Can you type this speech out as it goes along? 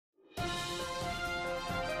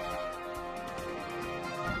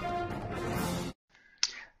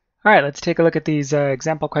All right, let's take a look at these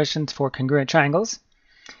example questions for congruent triangles.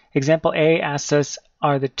 Example A asks us,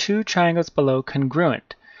 are the two triangles below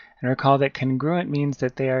congruent? And recall that congruent means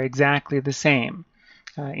that they are exactly the same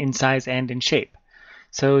in size and in shape.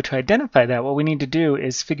 So to identify that, what we need to do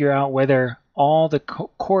is figure out whether all the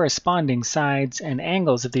corresponding sides and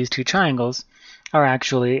angles of these two triangles are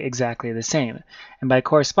actually exactly the same. And by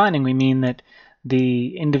corresponding, we mean that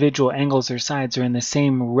the individual angles or sides are in the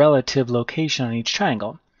same relative location on each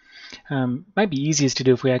triangle. Might be easiest to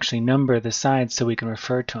do if we actually number the sides so we can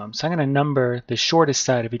refer to them. So I'm going to number the shortest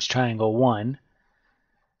side of each triangle 1,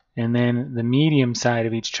 and then the medium side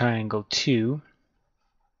of each triangle 2,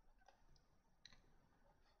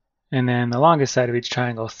 and then the longest side of each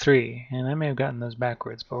triangle 3. And I may have gotten those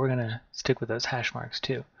backwards, but we're going to stick with those hash marks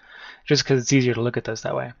too, just because it's easier to look at those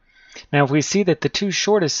that way. Now if we see that the two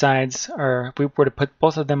shortest sides are, if we were to put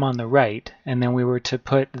both of them on the right, and then we were to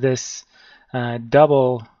put this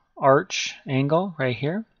double arch angle right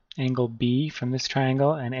here, angle B from this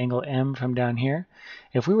triangle and angle M from down here,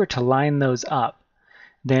 if we were to line those up,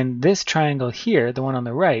 then this triangle here, the one on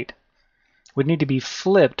the right, would need to be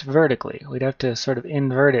flipped vertically. We'd have to sort of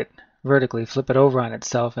invert it vertically, flip it over on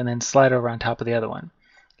itself, and then slide over on top of the other one.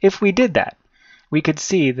 If we did that, we could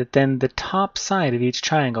see that then the top side of each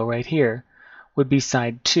triangle right here would be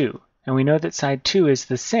side 2. And we know that side 2 is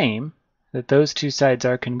the same, that those two sides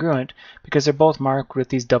are congruent because they're both marked with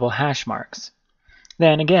these double hash marks.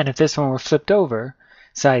 Then again, if this one were flipped over,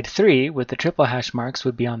 side 3 with the triple hash marks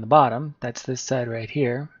would be on the bottom. That's this side right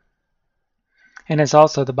here. And it's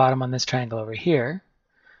also the bottom on this triangle over here.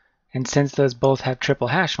 And since those both have triple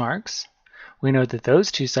hash marks, we know that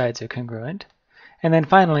those two sides are congruent. And then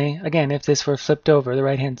finally, again, if this were flipped over, the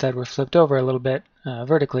right-hand side were flipped over a little bit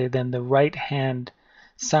vertically, then the right-hand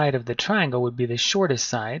side of the triangle would be the shortest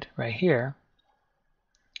side right here,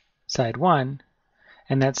 side 1,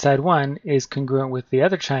 and that side 1 is congruent with the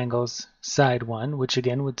other triangle's side 1, which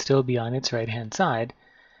again would still be on its right-hand side,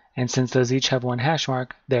 and since those each have one hash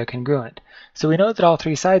mark, they're congruent. So we know that all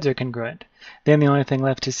three sides are congruent. Then the only thing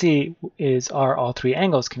left to see is, are all three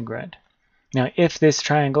angles congruent? Now if this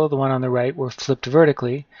triangle, the one on the right, were flipped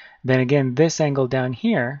vertically, then again this angle down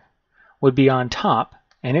here would be on top,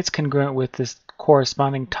 and it's congruent with this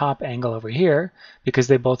corresponding top angle over here because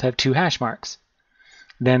they both have two hash marks.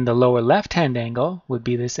 Then the lower left-hand angle would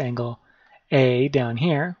be this angle A down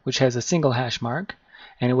here, which has a single hash mark,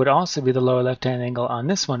 and it would also be the lower left-hand angle on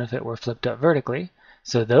this one if it were flipped up vertically.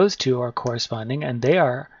 So those two are corresponding, and they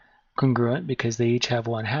are congruent because they each have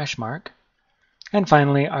one hash mark. And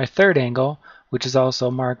finally, our third angle, which is also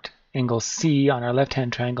marked angle C on our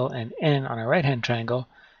left-hand triangle and N on our right-hand triangle,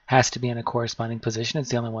 has to be in a corresponding position. It's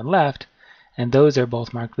the only one left. And those are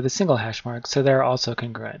both marked with a single hash mark, so they're also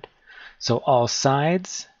congruent. So all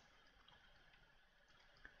sides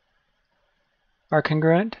are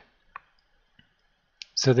congruent.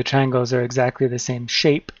 So the triangles are exactly the same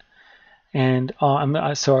shape, and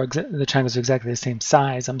the triangles are exactly the same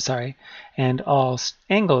size, and all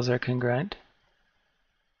angles are congruent.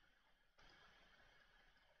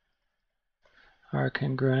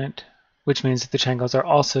 Which means that the triangles are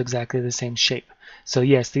also exactly the same shape. So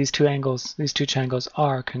yes, these two triangles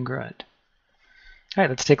are congruent. All right,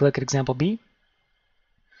 let's take a look at example B.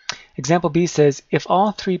 Example B says, if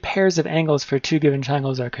all three pairs of angles for two given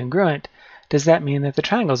triangles are congruent, does that mean that the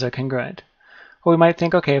triangles are congruent? Well, we might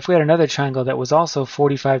think, okay, if we had another triangle that was also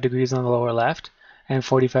 45 degrees on the lower left, and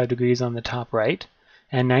 45 degrees on the top right,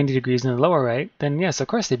 and 90 degrees on the lower right, then yes, of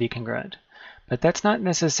course they'd be congruent. But that's not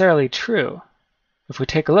necessarily true. If we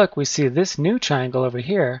take a look, we see this new triangle over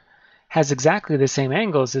here has exactly the same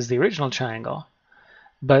angles as the original triangle,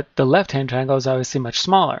 but the left-hand triangle is obviously much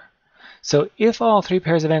smaller. So if all three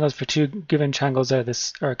pairs of angles for two given triangles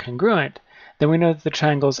are congruent, then we know that the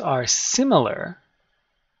triangles are similar,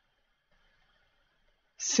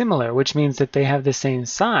 which means that they have the same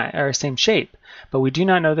size or same shape, but we do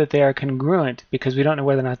not know that they are congruent because we don't know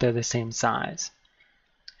whether or not they're the same size.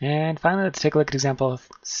 And finally, let's take a look at example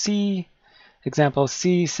C. Example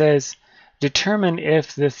C says, determine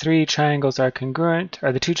if the three triangles are congruent,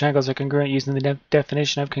 or the two triangles are congruent using the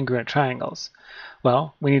definition of congruent triangles.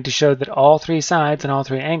 Well, we need to show that all three sides and all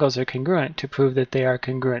three angles are congruent to prove that they are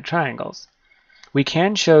congruent triangles. We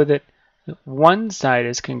can show that one side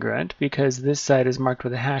is congruent because this side is marked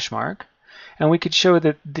with a hash mark, and we could show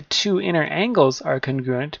that the two inner angles are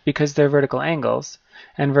congruent because they're vertical angles,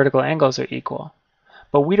 and vertical angles are equal.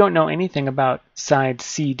 But we don't know anything about side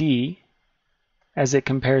CD as it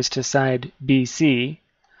compares to side BC,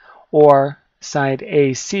 or side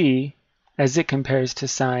AC as it compares to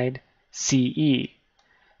side CE.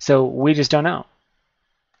 So we just don't know.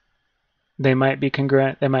 They might be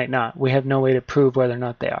congruent, they might not. We have no way to prove whether or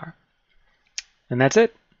not they are. And that's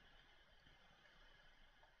it.